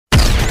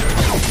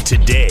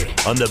Today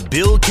on The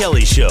Bill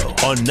Kelly Show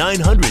on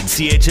 900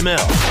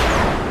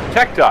 CHML.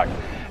 Tech Talk.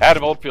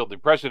 Adam Oldfield, the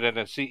president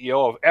and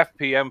CEO of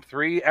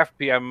FPM3,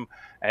 FPM,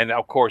 and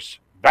of course,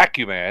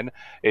 VacuumMan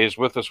is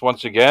with us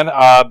once again.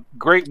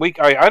 Great week.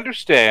 I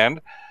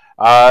understand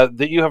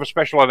that you have a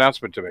special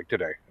announcement to make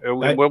today.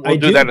 We'll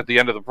do that at the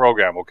end of the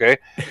program, okay?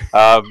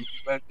 I'm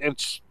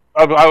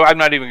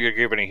not even going to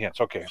give any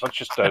hints. Okay, let's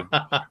just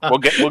we'll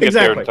get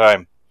there in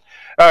time.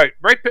 All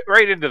right,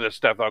 right into this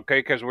stuff, okay?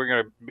 Because we're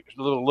going to be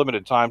a little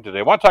limited time today.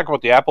 I want to talk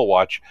about the Apple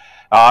Watch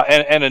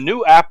and a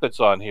new app that's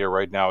on here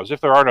right now. As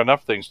if there aren't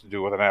enough things to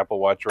do with an Apple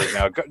Watch right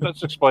now.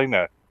 Let's explain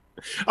that.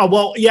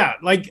 Well, yeah,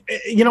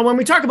 when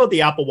we talk about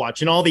the Apple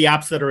Watch and all the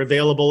apps that are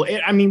available,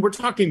 we're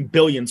talking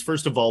billions,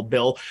 first of all,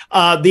 Bill.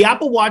 The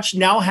Apple Watch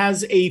now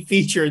has a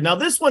feature. Now,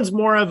 this one's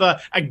more of a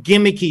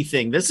gimmicky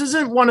thing. This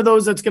isn't one of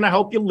those that's going to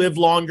help you live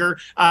longer,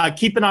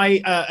 keep an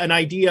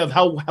idea of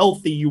how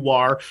healthy you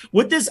are.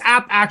 What this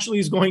app actually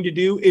is going to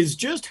do is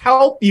just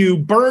help you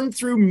burn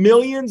through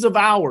millions of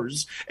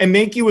hours and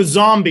make you a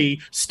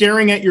zombie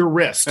staring at your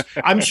wrist.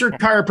 I'm sure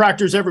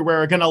chiropractors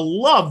everywhere are going to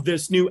love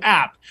this new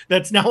app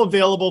that's now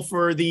available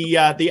for the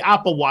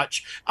Apple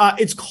Watch.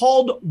 It's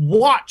called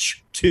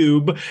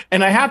WatchTube,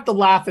 and I have to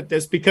laugh at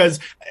this because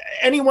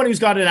anyone who's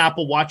got an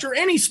Apple Watch or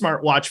any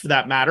smartwatch for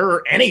that matter,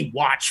 or any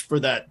watch for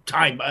the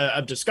time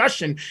of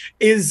discussion,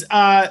 is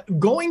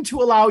going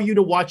to allow you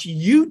to watch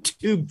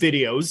YouTube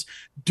videos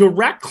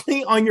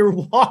directly on your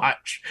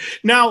watch.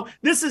 Now,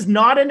 this is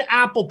not an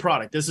Apple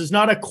product. This is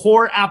not a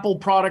core Apple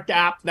product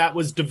app that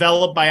was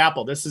developed by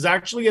Apple. This is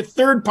actually a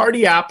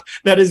third-party app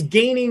that is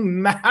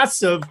gaining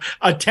massive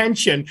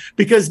attention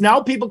because now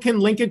people can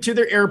link it to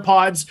their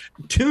AirPods,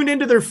 tune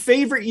into their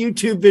favorite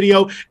YouTube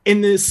video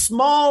in this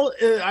small,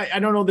 I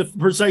don't know the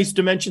precise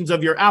dimensions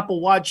of your Apple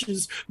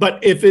Watches, but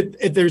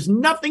if there's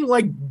nothing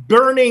like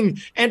burning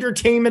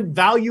entertainment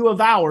value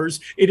of hours,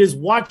 it is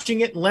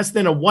watching it in less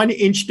than a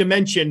 1-inch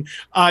dimension,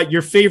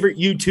 your favorite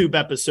YouTube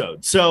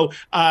episode. So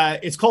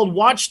it's called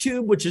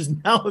WatchTube, which is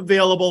now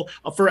available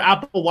for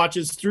Apple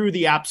Watches through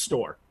the App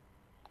Store.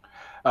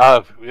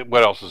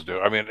 What else is new?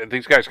 I mean,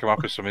 these guys come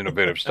up with some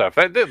innovative stuff.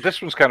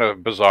 This one's kind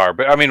of bizarre,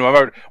 but I mean,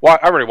 I'm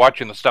already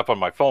watching the stuff on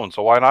my phone,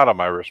 so why not on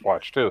my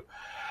wristwatch too?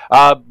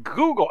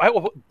 Google,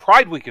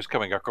 Pride Week is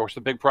coming up, of course,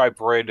 the big Pride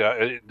Parade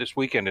this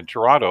weekend in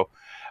Toronto.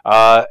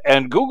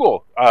 And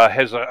Google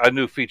has a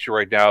new feature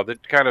right now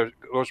that kind of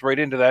goes right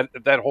into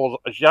that whole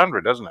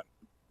genre, doesn't it?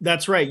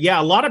 That's right.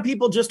 Yeah, a lot of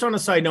people, just on a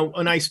side note,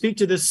 when I speak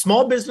to this,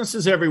 small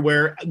businesses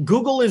everywhere,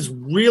 Google is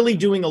really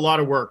doing a lot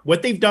of work.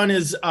 What they've done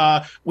is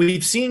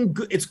we've seen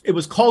it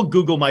was called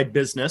Google My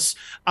Business.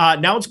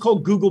 Now it's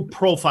called Google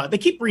Profile. They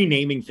keep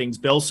renaming things,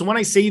 Bill. So when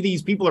I say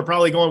these, people are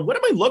probably going, what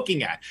am I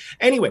looking at?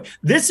 Anyway,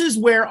 this is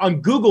where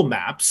on Google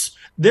Maps,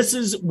 this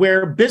is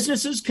where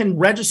businesses can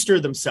register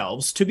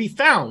themselves to be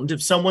found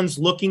if someone's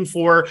looking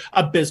for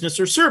a business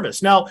or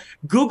service. Now,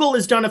 Google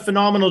has done a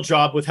phenomenal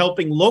job with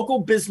helping local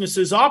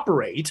businesses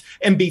operate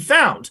and be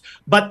found.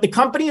 But the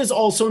company has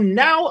also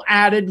now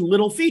added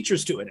little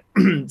features to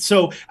it.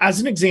 So as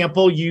an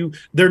example,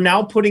 they're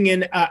now putting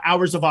in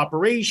hours of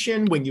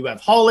operation when you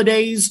have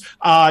holidays.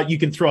 You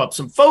can throw up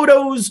some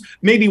photos,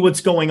 maybe what's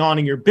going on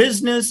in your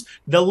business.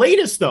 The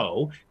latest,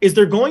 though, is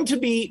they're going to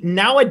be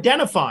now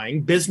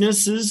identifying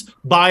businesses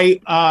by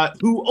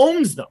who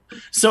owns them.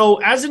 So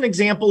as an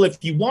example,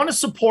 if you want to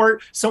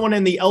support someone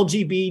in the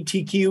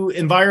LGBTQ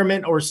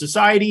environment or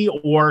society,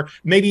 or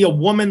maybe a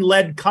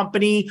woman-led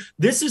company,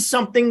 this is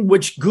something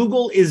which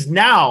Google is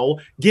now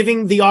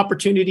giving the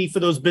opportunity for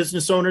those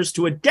business owners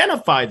to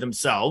identify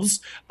themselves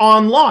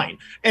online.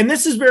 And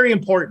this is very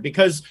important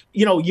because,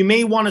 you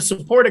may want to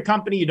support a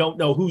company, you don't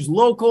know who's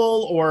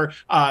local or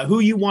who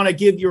you want to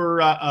give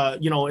your,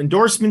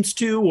 endorsements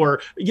to,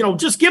 or,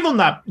 just give them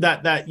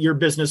that your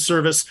business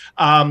service.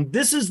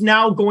 This is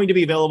now going to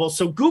be available.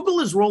 So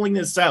Google is rolling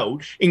this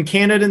out in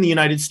Canada and the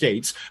United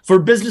States for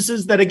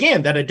businesses that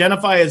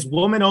identify as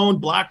woman-owned,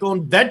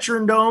 Black-owned,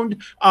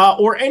 veteran-owned,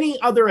 or any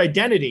other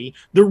identity.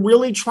 They're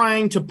really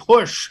trying to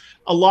push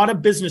a lot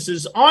of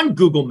businesses on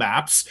Google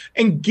Maps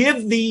and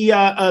give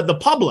the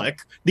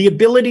public the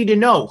ability to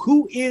know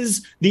who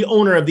is the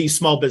owner of these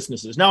small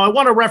businesses. Now, I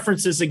want to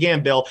reference this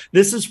again, Bill.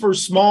 This is for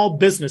small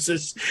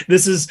businesses.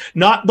 This is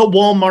not the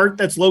Walmart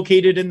that's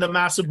located in the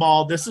massive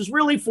mall. This is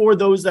really for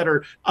those that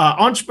are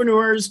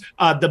entrepreneurs,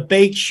 the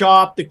bake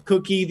shop, the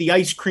cookie, the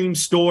ice cream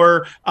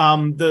store,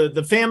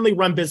 the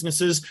family-run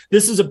businesses.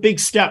 This is a big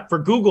step for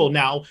Google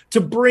now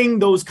to bring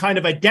those kind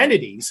of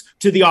identities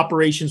to the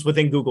operations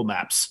within Google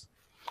Maps.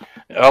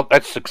 Well,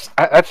 that's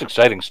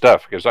exciting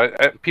stuff because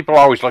people are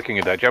always looking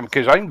at that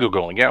because I'm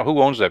Googling,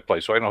 who owns that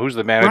place, so I know who's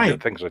the manager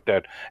and things like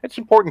that. It's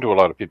important to a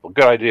lot of people.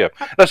 Good idea.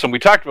 Listen, we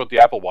talked about the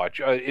Apple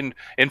Watch. In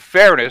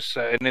fairness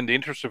and in the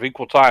interest of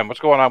equal time, what's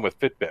going on with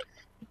Fitbit?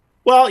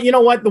 Well, you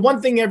know what? The one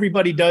thing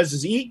everybody does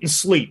is eat and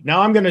sleep.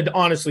 Now, I'm going to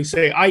honestly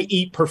say I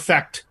eat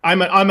perfect.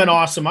 I'm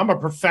a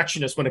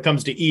perfectionist when it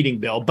comes to eating,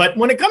 Bill. But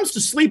when it comes to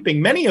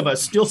sleeping, many of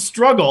us still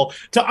struggle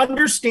to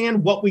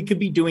understand what we could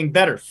be doing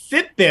better.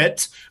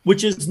 Fitbit,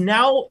 which is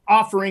now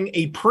offering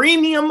a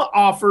premium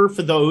offer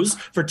for those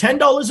for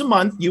 $10 a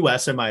month,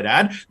 US, I might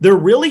add, they're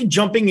really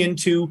jumping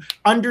into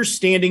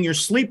understanding your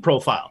sleep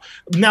profile.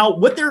 Now,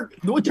 what they're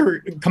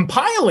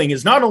compiling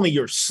is not only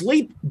your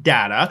sleep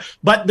data,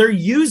 but they're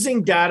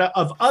using data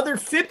of other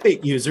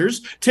Fitbit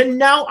users to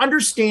now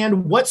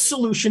understand what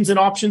solutions and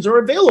options are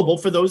available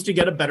for those to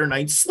get a better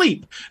night's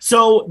sleep.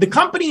 So the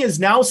company has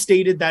now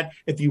stated that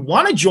if you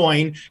want to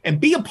join and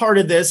be a part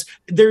of this,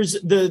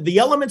 there's the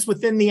elements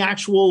within the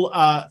actual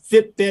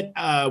Fitbit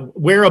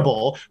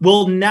wearable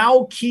will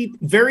now keep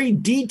very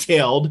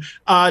detailed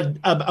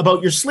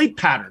about your sleep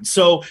patterns.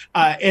 So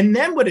and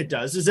then what it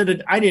does is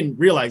that I didn't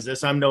realize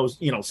this. I'm no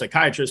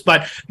psychiatrist,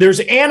 but there's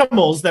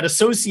animals that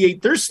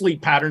associate their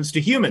sleep patterns to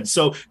humans.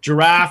 So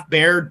giraffe,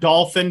 bear,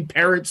 dolphin,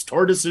 parrots,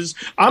 tortoises.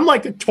 I'm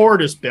like a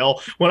tortoise,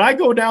 Bill. When I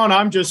go down,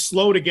 I'm just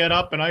slow to get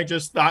up, and I'm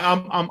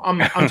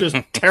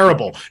just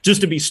terrible,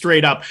 just to be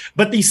straight up.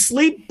 But these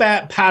sleep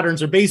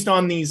patterns are based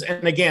on these,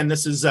 and again,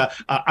 this is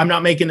I'm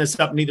not making this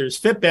up. Neither is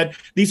Fitbit.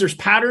 These are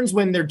patterns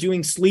when they're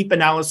doing sleep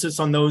analysis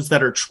on those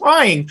that are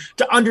trying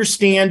to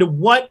understand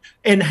what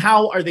and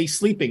how are they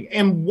sleeping.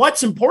 And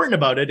what's important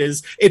about it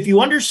is if you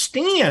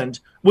understand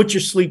what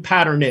your sleep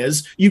pattern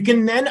is, you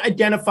can then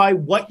identify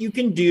what you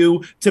can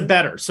do to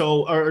better.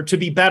 Or to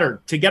be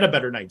better, to get a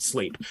better night's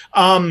sleep.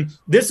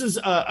 This is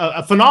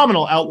a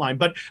phenomenal outline.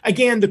 But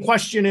again, the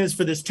question is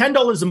for this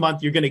 $10 a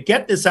month, you're going to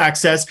get this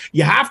access.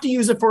 You have to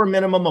use it for a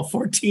minimum of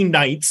 14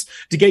 nights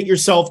to get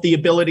yourself the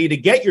ability to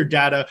get your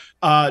data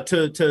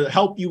to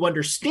help you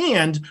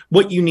understand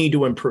what you need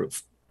to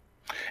improve.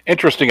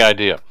 Interesting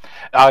idea.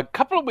 A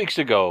couple of weeks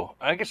ago,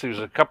 I guess it was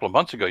a couple of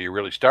months ago, you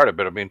really started,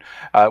 but I mean,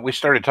 we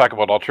started talking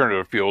about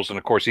alternative fuels and,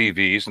 of course,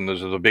 EVs, and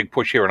there's a big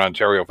push here in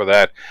Ontario for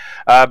that.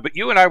 But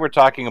you and I were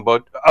talking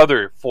about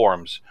other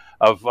forms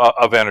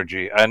of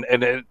energy,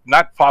 and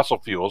not fossil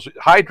fuels,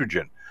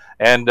 hydrogen.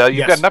 And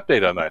you've got an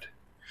update on that.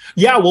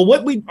 Yeah, well,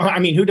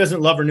 who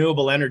doesn't love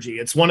renewable energy?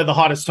 It's one of the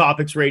hottest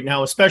topics right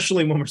now,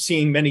 especially when we're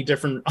seeing many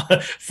different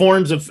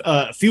forms of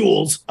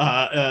fuels,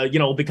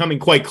 becoming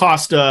quite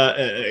cost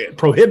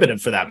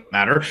prohibitive for that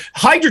matter.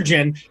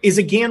 Hydrogen is,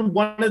 again,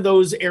 one of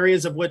those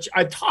areas of which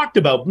I've talked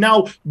about.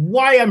 Now,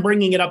 why I'm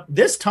bringing it up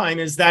this time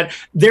is that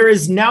there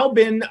has now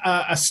been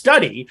a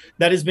study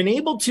that has been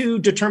able to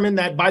determine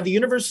that by the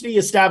University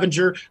of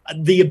Stavanger,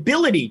 the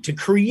ability to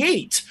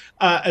create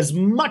as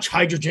much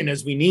hydrogen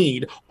as we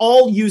need,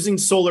 all using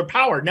solar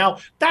power. Now,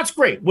 that's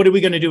great. What are we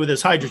going to do with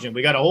this hydrogen?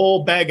 We got a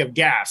whole bag of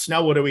gas.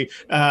 Now, what do we?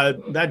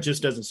 That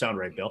just doesn't sound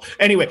right, Bill.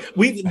 Anyway,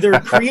 they're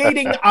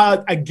creating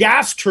a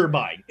gas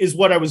turbine is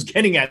what I was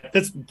getting at.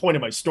 That's the point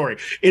of my story,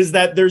 is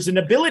that there's an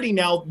ability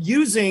now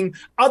using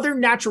other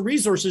natural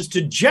resources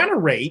to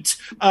generate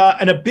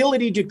an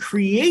ability to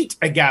create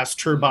a gas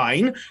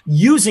turbine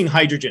using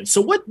hydrogen. So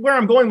where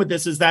I'm going with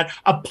this is that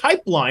a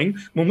pipeline,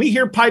 when we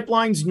hear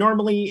pipelines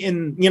normally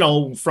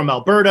from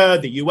Alberta,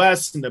 the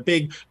US, and the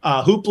big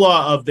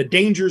hoopla of the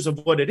dangers of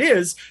what it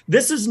is,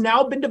 this has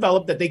now been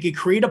developed that they could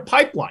create a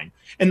pipeline.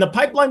 And the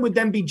pipeline would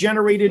then be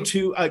generated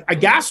to a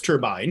gas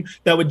turbine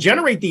that would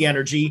generate the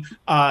energy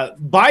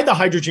by the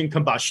hydrogen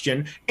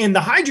combustion. And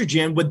the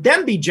hydrogen would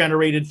then be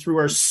generated through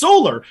our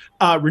solar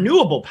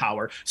renewable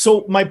power.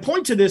 So my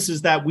point to this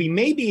is that we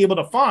may be able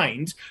to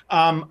find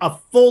a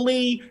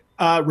fully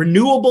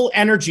renewable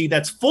energy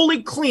that's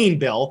fully clean,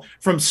 Bill,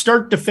 from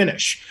start to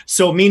finish.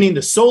 So meaning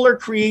the solar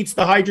creates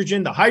the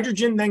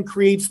hydrogen then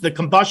creates the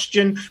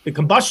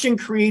combustion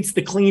creates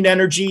the clean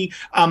energy.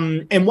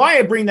 And why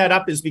I bring that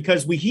up is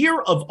because we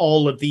hear of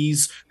all of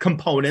these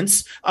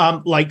components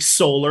like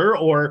solar,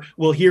 or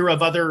we'll hear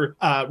of other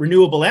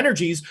renewable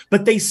energies,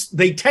 but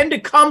they tend to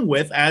come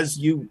with, as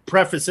you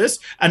preface this,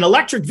 an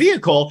electric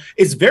vehicle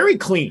is very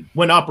clean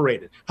when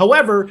operated.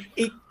 However,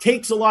 it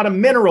takes a lot of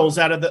minerals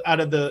out of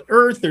the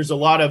earth. There's a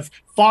lot of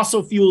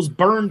fossil fuels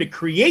burned to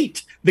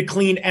create the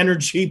clean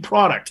energy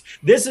product.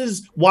 This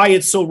is why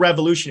it's so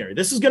revolutionary.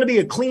 This is going to be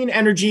a clean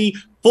energy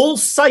full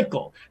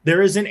cycle.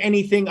 There isn't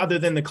anything other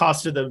than the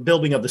cost of the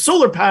building of the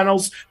solar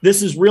panels.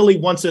 This is really,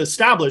 once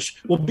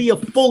established, will be a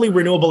fully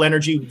renewable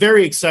energy.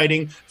 Very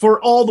exciting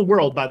for all the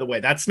world, by the way.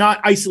 That's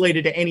not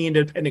isolated to any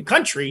independent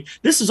country.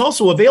 This is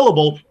also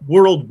available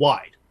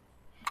worldwide.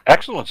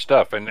 Excellent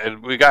stuff,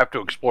 and we got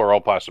to explore all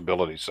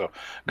possibilities, so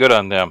good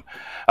on them.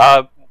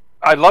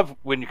 I love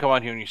when you come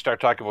on here and you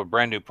start talking about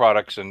brand new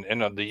products and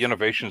the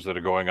innovations that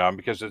are going on,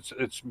 because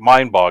it's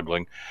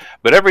mind-boggling.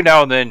 But every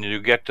now and then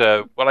you get,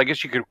 I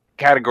guess you could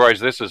categorize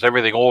this as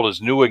everything old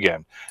is new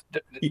again.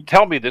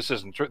 Tell me this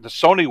isn't true. The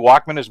Sony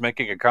Walkman is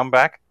making a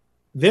comeback?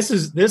 This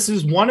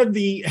is one of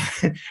the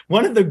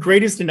one of the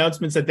greatest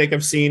announcements I think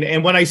I've seen.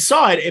 And when I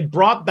saw it, it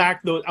brought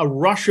back a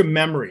rush of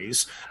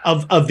memories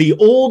of the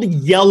old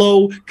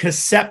yellow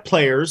cassette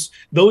players.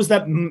 Those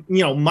that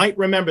might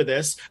remember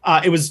this.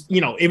 It was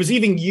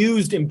even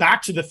used in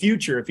Back to the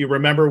Future, if you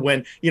remember,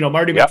 when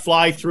Marty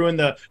McFly threw in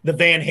the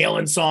Van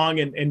Halen song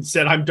and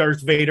said, "I'm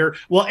Darth Vader."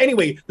 Well,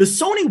 anyway, the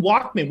Sony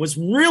Walkman was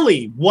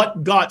really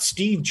what got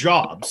Steve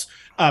Jobs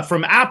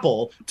from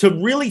Apple to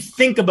really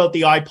think about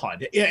the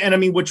iPod. And I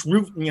mean, which,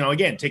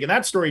 again, taking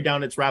that story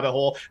down its rabbit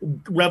hole,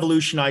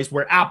 revolutionized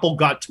where Apple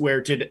got to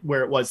where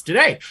it was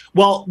today.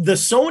 Well, the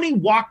Sony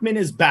Walkman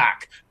is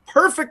back.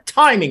 Perfect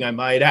timing, I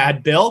might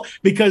add, Bill,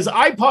 because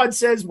iPod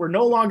says we're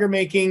no longer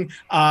making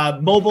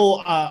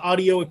mobile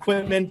audio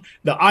equipment.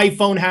 The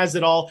iPhone has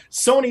it all.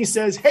 Sony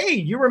says, hey,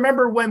 you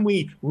remember when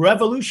we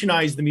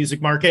revolutionized the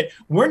music market?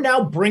 We're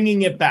now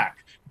bringing it back.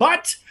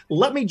 But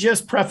let me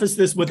just preface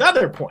this with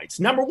other points.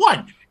 Number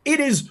one, it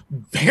is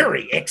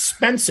very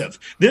expensive.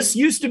 This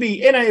used to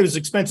be, and it was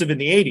expensive in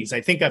the 80s.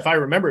 I think if I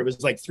remember, it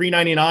was like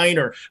 $3.99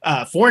 or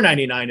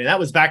 $4.99, and that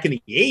was back in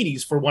the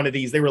 80s for one of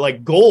these. They were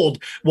like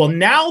gold. Well,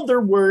 now they're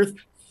worth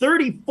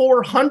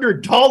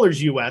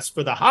 $3,400 US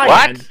for the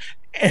high end.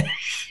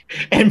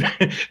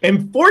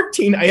 And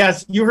 14,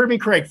 yes, you heard me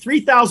correct.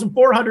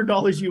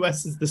 $3,400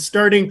 US is the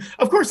starting.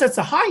 Of course, that's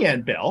the high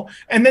end bill.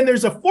 And then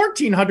there's a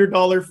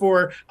 $1,400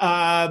 for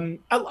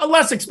a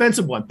less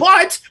expensive one.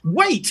 But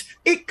wait,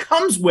 it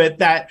comes with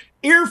that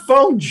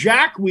earphone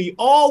jack we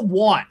all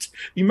want.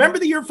 You remember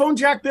the earphone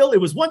jack, Bill?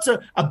 It was once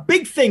a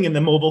big thing in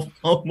the mobile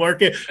phone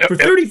market. For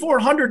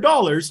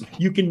 $3,400,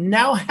 you can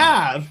now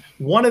have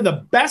one of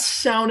the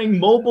best sounding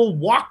mobile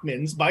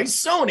Walkmans by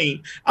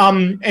Sony.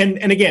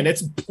 And again,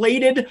 it's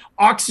plated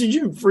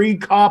oxygen-free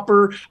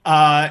copper,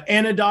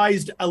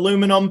 anodized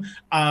aluminum.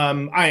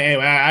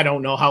 I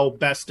don't know how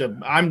best to,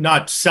 I'm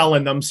not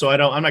selling them, so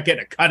I'm not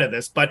getting a cut of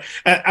this, but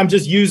I'm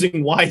just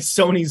using why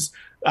Sony's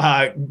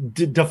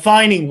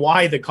defining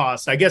why the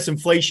cost. I guess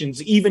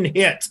inflation's even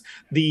hit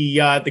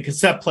the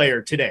cassette player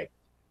today.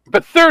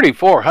 But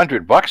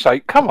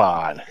 $3,400, come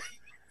on.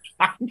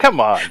 Come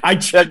on. I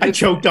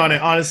choked on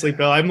it, honestly,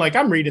 Bill.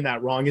 I'm reading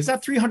that wrong. Is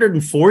that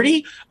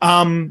 340?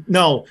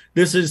 No,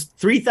 this is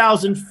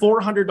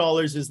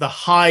 $3,400 is the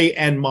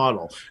high-end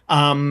model.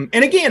 And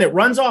again, it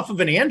runs off of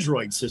an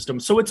Android system.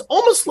 So it's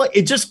almost like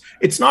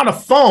it's not a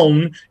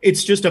phone.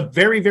 It's just a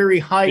very, very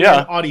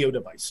high-end audio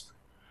device.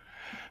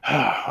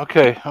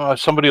 Okay,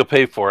 somebody will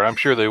pay for it. I'm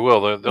sure they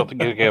will. They'll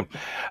think again.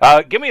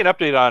 Give me an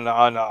update on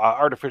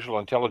artificial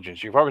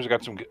intelligence. You've always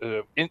got some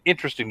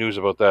interesting news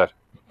about that.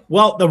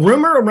 Well,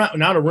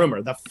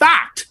 the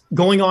fact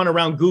going on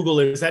around Google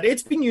is that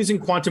it's been using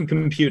quantum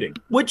computing,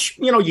 which,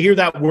 you hear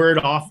that word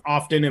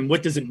often. And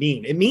what does it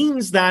mean? It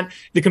means that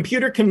the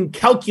computer can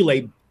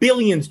calculate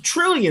billions,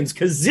 trillions,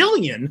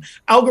 gazillion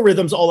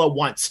algorithms all at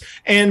once.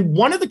 And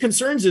one of the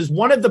concerns is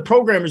one of the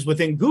programmers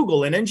within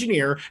Google, an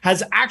engineer,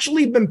 has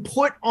actually been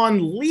put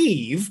on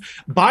leave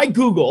by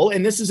Google,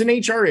 and this is an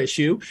HR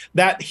issue,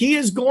 that he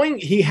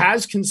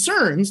has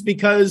concerns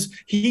because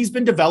he's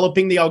been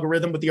developing the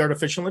algorithm with the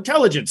artificial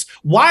intelligence.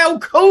 While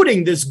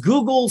coding this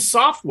Google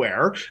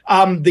software,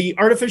 the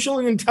artificial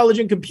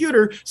intelligent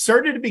computer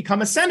started to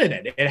become a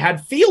sentient. It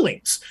had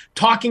feelings,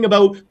 talking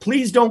about,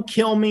 please don't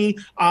kill me.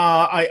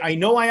 I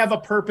know I have a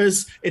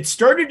purpose. It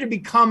started to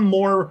become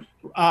more,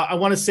 I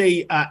want to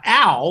say,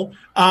 Al.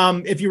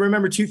 If you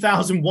remember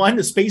 2001,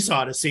 The Space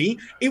Odyssey,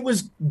 it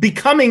was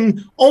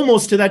becoming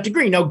almost to that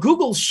degree. Now,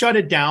 Google shut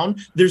it down.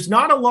 There's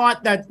not a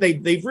lot that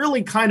they've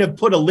really kind of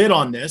put a lid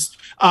on this.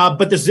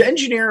 But this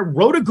engineer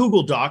wrote a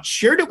Google Doc,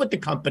 shared it with the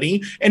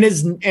company, and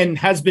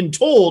has been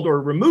told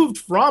or removed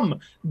from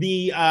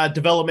the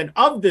development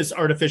of this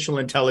artificial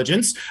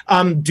intelligence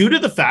due to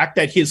the fact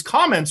that his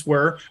comments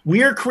were,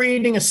 we are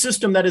creating a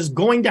system that is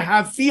going to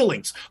have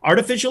feelings.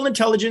 Artificial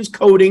intelligence,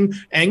 coding,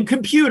 and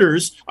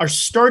computers are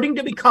starting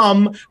to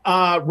become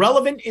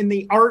relevant in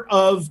the art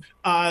of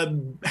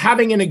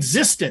having an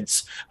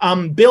existence.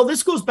 Bill,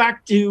 this goes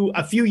back to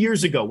a few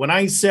years ago when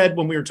I said,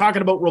 when we were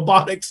talking about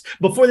robotics,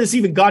 before this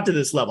even got to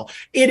this level,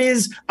 it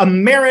is a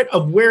merit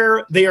of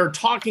where they are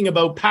talking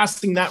about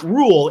passing that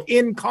rule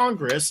in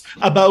Congress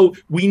about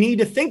we need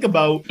to think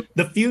about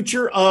the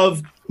future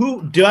of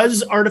who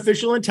does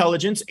artificial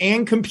intelligence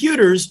and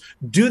computers,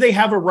 do they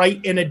have a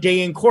right in a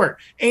day in court?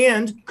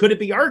 And could it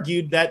be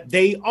argued that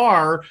they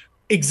are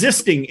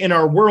existing in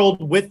our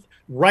world with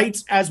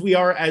rights as we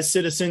are as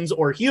citizens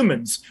or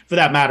humans, for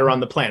that matter, on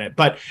the planet?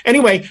 But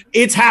anyway,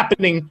 it's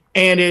happening,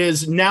 and it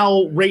is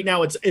now, right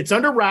now, it's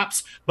under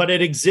wraps, but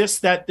it exists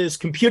that this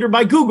computer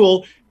by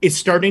Google is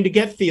starting to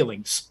get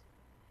feelings.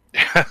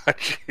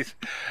 Jeez.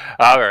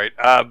 All right.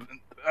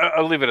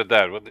 I'll leave it at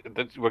that.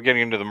 We're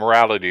getting into the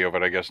morality of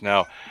it, I guess,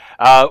 now.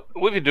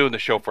 We've been doing the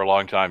show for a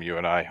long time, you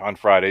and I, on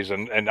Fridays,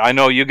 and I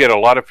know you get a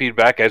lot of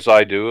feedback, as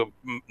I do,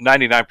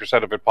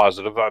 99% of it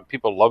positive.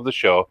 People love the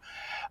show.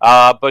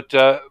 But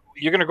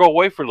you're going to go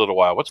away for a little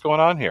while. What's going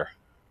on here?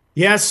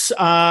 Yes,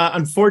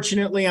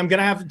 unfortunately, I'm going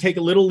to have to take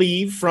a little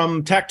leave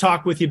from Tech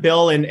Talk with you,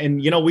 Bill.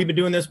 And we've been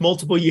doing this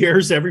multiple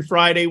years, every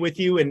Friday with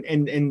you,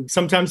 and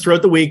sometimes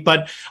throughout the week.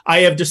 But I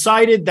have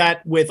decided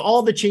that with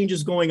all the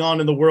changes going on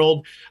in the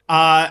world,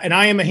 and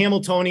I am a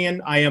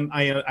Hamiltonian.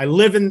 I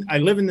live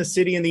in the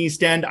city in the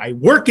East End. I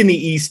work in the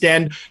East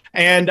End,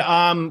 and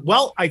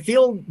I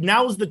feel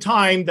now's the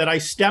time that I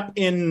step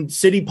in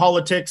city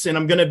politics, and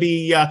I'm going to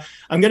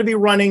be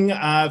running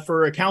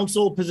for a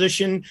council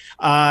position,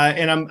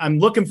 and I'm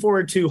looking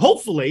forward to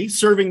hopefully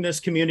serving this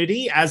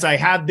community as I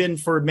have been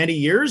for many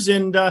years.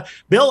 And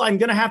Bill, I'm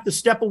going to have to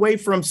step away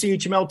from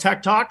CHML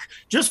Tech Talk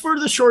just for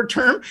the short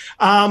term,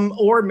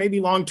 or maybe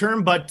long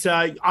term, but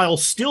I'll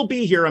still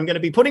be here. I'm going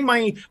to be putting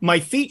my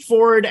feet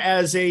forward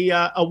as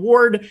a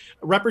ward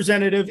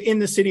representative in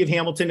the city of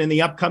Hamilton in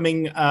the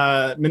upcoming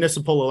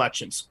municipal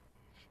elections.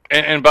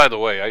 And by the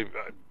way,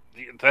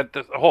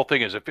 the whole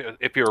thing is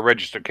if you're a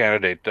registered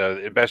candidate,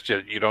 best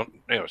you don't,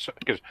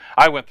 because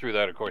I went through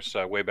that, of course,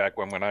 way back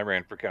when I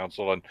ran for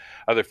council, and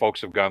other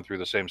folks have gone through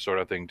the same sort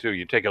of thing too.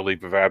 You take a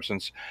leave of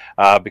absence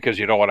because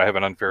you don't want to have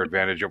an unfair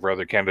advantage over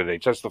other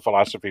candidates. That's the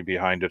philosophy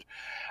behind it.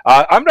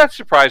 I'm not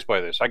surprised by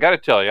this. I got to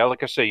tell you,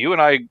 like I say, you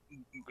and I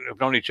have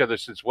known each other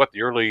since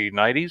the early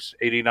 90s,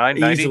 89,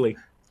 90? Easily.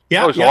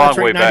 Yeah, it was a long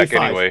way 95.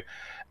 back anyway.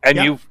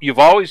 And you've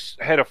always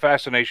had a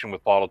fascination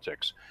with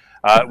politics.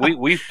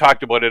 We've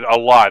talked about it a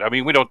lot. I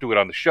mean, we don't do it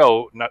on the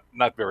show,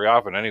 not very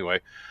often anyway.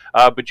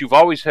 But you've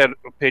always had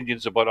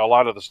opinions about a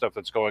lot of the stuff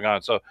that's going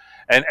on. So,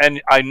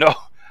 and I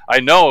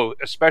know,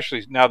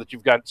 especially now that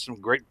you've got some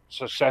great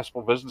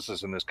successful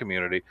businesses in this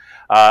community,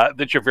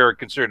 that you're very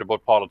concerned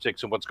about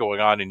politics and what's going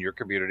on in your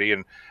community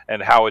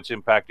and how it's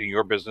impacting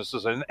your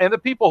businesses and the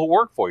people who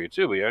work for you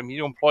too. I mean,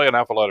 you employ an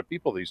awful lot of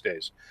people these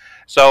days.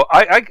 So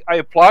I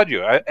applaud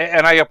you,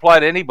 and I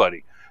applaud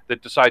anybody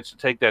that decides to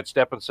take that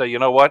step and say, you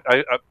know what,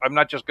 I'm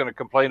not just going to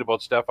complain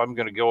about stuff. I'm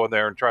going to go in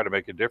there and try to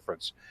make a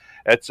difference.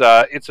 It's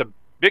a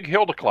big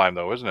hill to climb,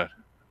 though, isn't it?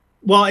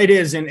 Well, it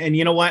is. And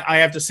you know what? I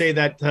have to say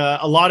that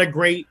a lot of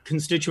great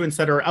constituents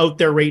that are out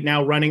there right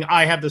now running,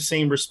 I have the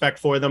same respect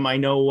for them. I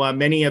know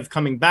many have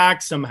coming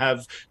back, some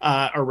have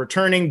are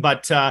returning,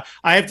 but I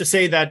have to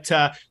say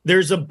that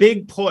there's a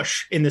big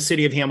push in the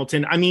city of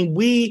Hamilton. I mean,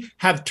 we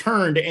have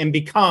turned and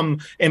become,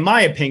 in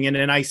my opinion,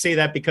 and I say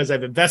that because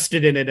I've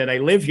invested in it and I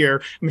live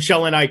here.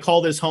 Michelle and I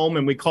call this home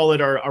and we call it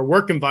our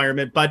work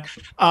environment. But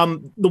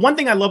the one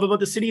thing I love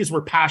about the city is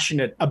we're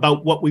passionate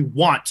about what we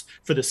want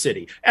for the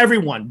city.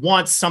 Everyone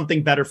wants something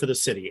better for the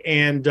city.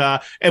 And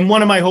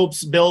one of my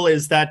hopes, Bill,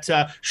 is that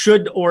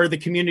should the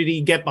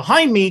community get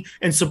behind me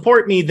and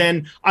support me,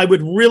 then I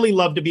would really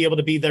love to be able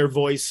to be their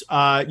voice.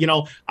 I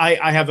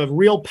have a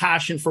real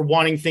passion for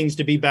wanting things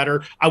to be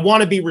better. I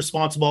want to be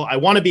responsible. I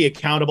want to be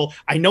accountable.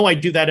 I know I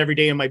do that every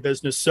day in my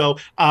business. So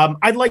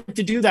I'd like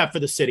to do that for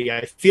the city.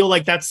 I feel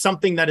like that's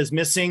something that is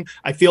missing.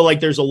 I feel like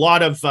there's a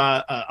lot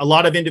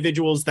of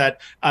individuals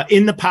that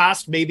in the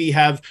past maybe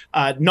have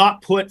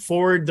not put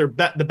forward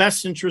the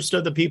best interest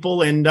of the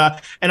people. And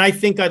I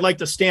think I'd like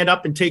to stand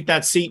up and take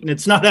that seat. And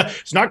it's not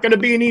going to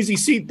be an easy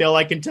seat, Bill,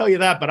 I can tell you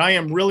that. But I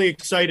am really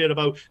excited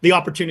about the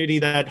opportunity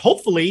that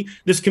hopefully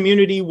this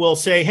community will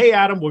say, hey,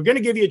 Adam, we're going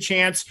to give you a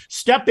chance.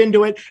 Step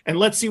into it and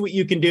let's see what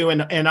you can do.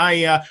 And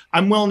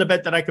I'm willing to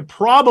bet that I could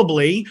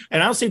probably,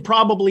 and I'll say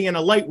probably in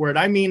a light word,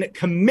 I mean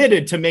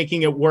committed to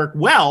making it work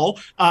well,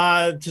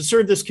 to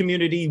serve this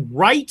community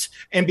right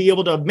and be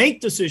able to make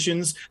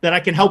decisions that I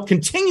can help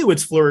continue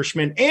its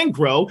flourishment and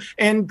grow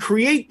and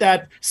create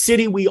that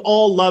city we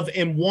all love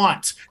and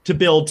want to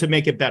build to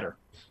make it better.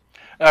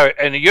 All right,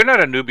 and you're not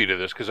a newbie to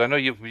this because I know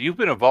you've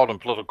been involved in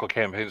political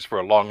campaigns for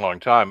a long, long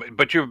time,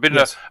 but you've been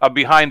a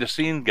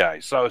behind-the-scenes guy,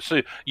 so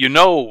you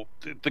know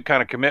the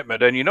kind of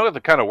commitment and you know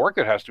the kind of work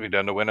that has to be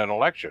done to win an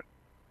election.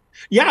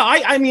 Yeah,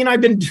 I mean,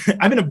 I've been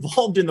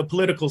involved in the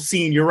political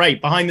scene. You're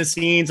right, behind the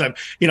scenes. I've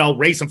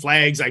raised some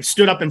flags. I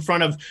stood up in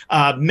front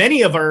of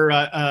many of our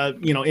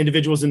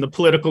individuals in the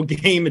political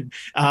game and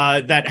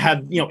that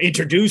have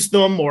introduced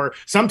them or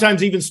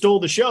sometimes even stole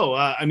the show.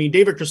 I mean,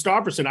 David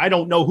Christopherson. I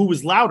don't know who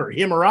was louder,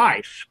 him or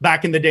I,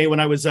 back in the day when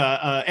I was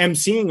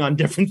emceeing on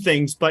different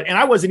things. And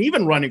I wasn't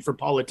even running for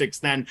politics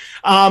then.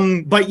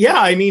 But yeah,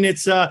 I mean,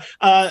 it's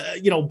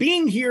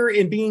being here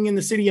and being in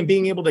the city and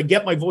being able to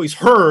get my voice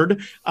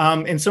heard.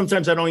 And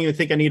sometimes I don't even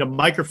think I need a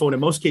microphone in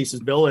most cases,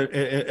 Bill.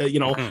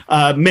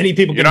 Many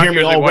people can hear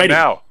me already.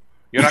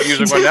 You're not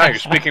using one now. You're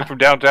speaking from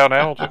downtown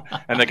Hamilton,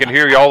 and they can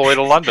hear you all the way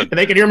to London. And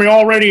they can hear me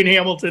already in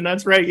Hamilton.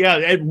 That's right. Yeah,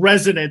 it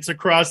resonates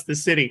across the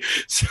city.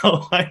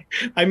 So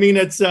I mean,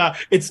 it's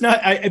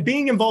not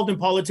being involved in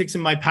politics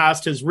in my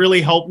past has really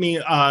helped me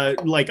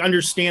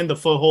understand the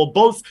foothold,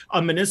 both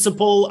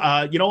municipal.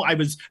 I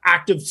was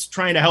active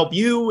trying to help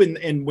you,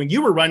 and when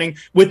you were running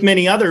with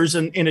many others,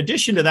 and in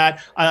addition to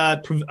that,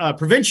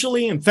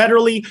 provincially and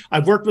federally,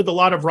 I've worked with a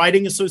lot of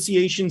riding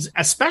associations,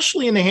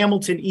 especially in the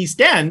Hamilton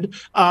East End.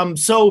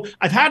 So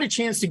I've had a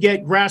chance to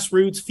get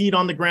grassroots, feet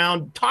on the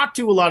ground, talk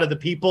to a lot of the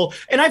people,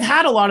 and I've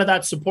had a lot of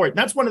that support. And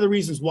that's one of the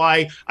reasons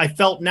why I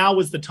felt now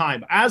was the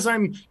time. As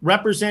I'm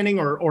representing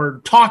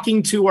or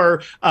talking to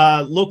our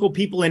local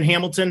people in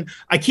Hamilton,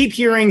 I keep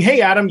hearing,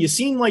 hey, Adam, you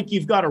seem like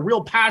you've got a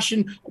real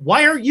passion.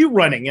 Why aren't you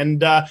running?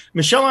 And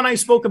Michelle and I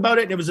spoke about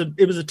it, and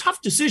it was a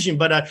tough decision,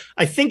 but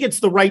I think it's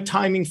the right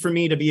timing for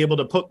me to be able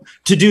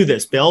to do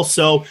this, Bill.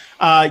 So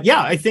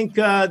I think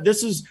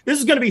this is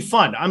going to be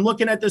fun. I'm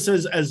looking at this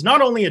as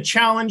not only a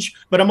challenge,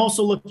 but I'm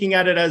also looking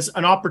at it as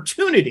an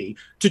opportunity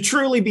to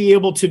truly be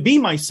able to be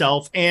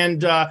myself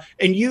and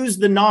use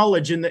the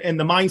knowledge and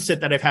the mindset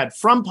that I've had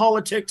from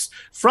politics,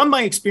 from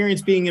my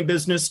experience being in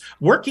business,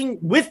 working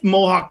with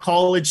Mohawk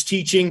College,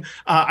 teaching.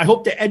 I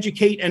hope to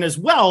educate, and as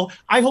well,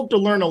 I hope to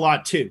learn a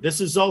lot too.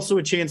 This is also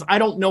a chance. I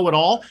don't know it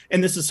all,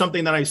 and this is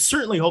something that I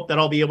certainly hope that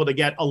I'll be able to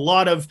get a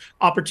lot of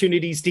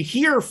opportunities to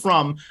hear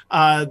from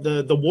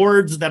the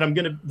wards that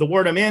the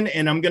ward I'm in,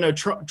 and I'm going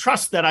to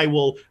trust that I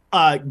will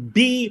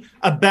be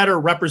a better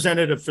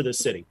representative for the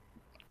city.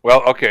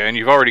 Well, okay, and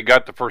you've already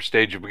got the first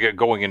stage of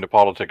going into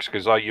politics,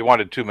 because you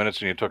wanted 2 minutes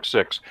and you took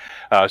 6.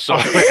 So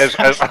as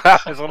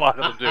a lot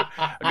of them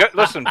do.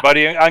 Listen,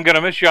 buddy, I'm going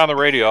to miss you on the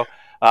radio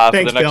for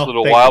the next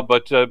little while,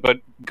 but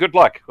good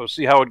luck. We'll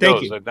see how it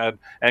goes.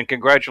 And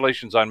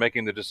congratulations on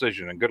making the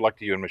decision, and good luck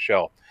to you and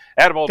Michelle.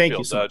 Adam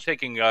Oldfield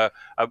taking a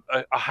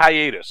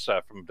hiatus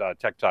from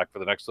Tech Talk for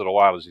the next little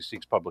while as he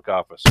seeks public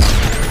office.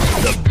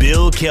 The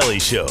Bill Kelly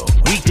Show,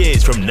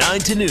 weekdays from 9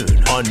 to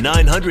noon on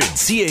 900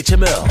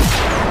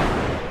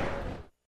 CHML.